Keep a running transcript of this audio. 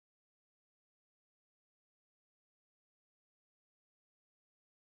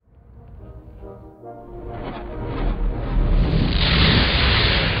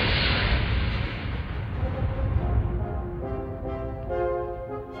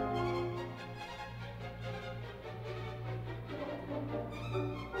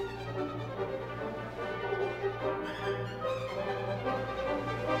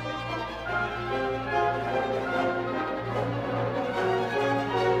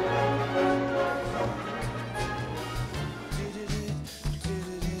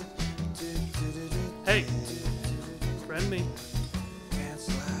Hey, friend me.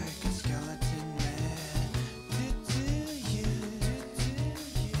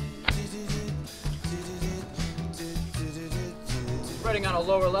 Spreading on a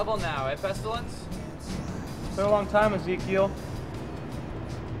lower level now, eh, Pestilence? It's been a long time, Ezekial.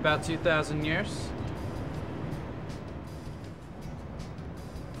 About 2,000 years.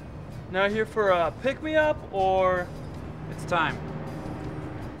 Now here for a pick-me-up, or... It's time.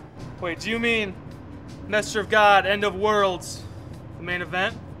 Wait, do you mean Messenger of God, End of Worlds, the main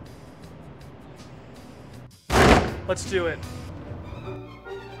event? Let's do it.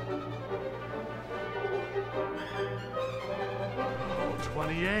 Oh,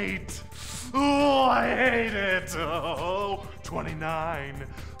 28. Oh, I hate it. Oh, 29.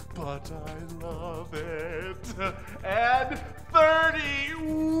 But I love it. And 30.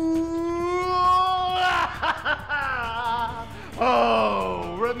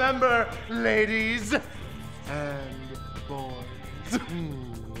 Oh, remember, ladies and boys.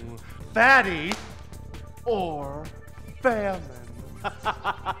 Fatty or famine.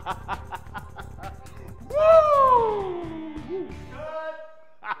 Woo! Good.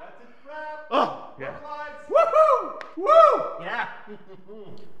 That's it, crap. Oh, yeah. Woohoo! Woo! Yeah.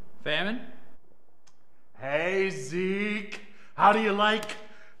 Famine? Hey, Zeke. How do you like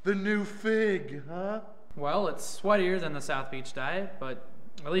the new fig, huh? Well, it's sweatier than the South Beach diet, but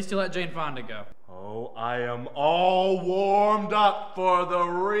at least you let Jane Fonda go. Oh, I am all warmed up for the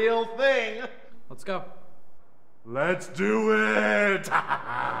real thing. Let's go. Let's do it!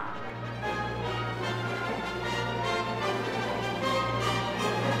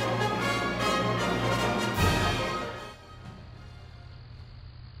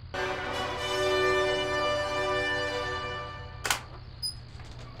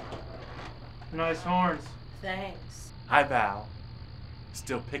 Nice horns. Thanks. Hi, Val.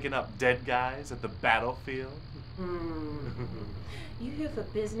 Still picking up dead guys at the battlefield? You here for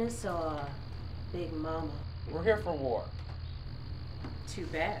business or Big Mama? We're here for war. Too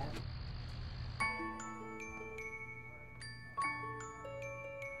bad.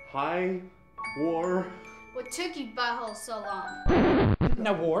 Hi, war. What took you butthole so long?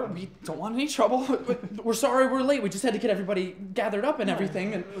 Now, War, we don't want any trouble. We're sorry we're late. We just had to get everybody gathered up and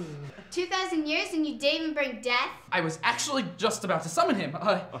everything. And 2,000 years and you didn't even bring death? I was actually just about to summon him.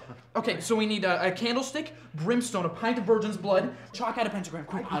 Okay, so we need a candlestick, brimstone, a pint of virgin's blood, chalk out a pentagram.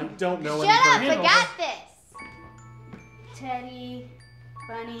 Quick. I don't know Shut up, anything. I got this! Teddy,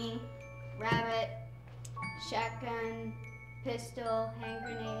 bunny, rabbit, shotgun, pistol, hand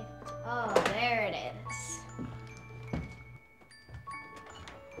grenade. Oh, there it is.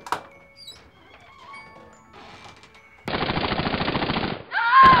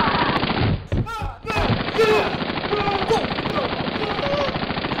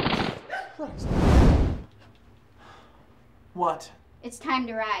 What? It's time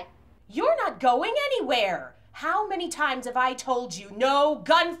to ride. You're not going anywhere. How many times have I told you no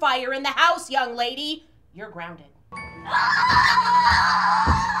gunfire in the house, young lady? You're grounded.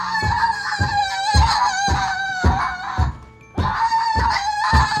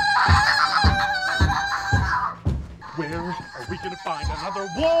 Where are we gonna find another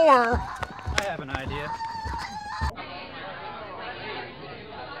war? I have an idea.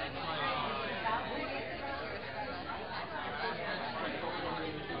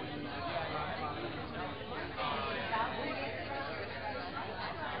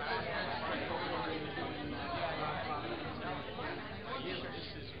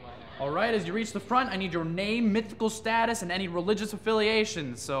 All right, as you reach the front, I need your name, mythical status, and any religious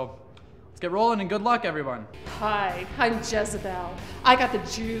affiliations. So let's get rolling and good luck, everyone. Hi, I'm Jezebel. I got the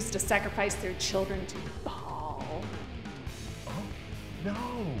Jews to sacrifice their children to Baal. Oh, no.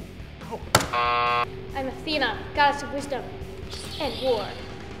 I'm Athena, goddess of wisdom and war.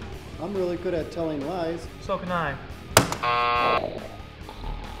 I'm really good at telling lies. So can I.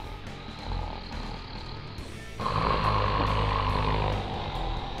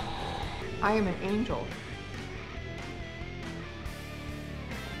 I am an angel.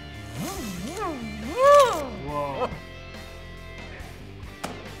 Whoa.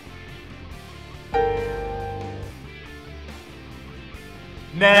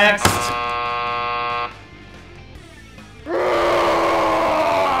 Next.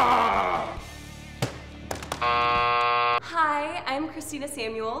 Hi, I'm Christina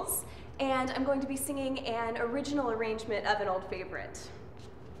Samuels, and I'm going to be singing an original arrangement of an old favorite.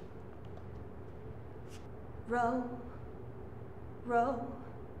 Row, row,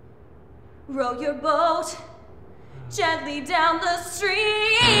 row your boat gently down the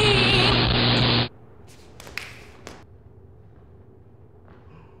stream.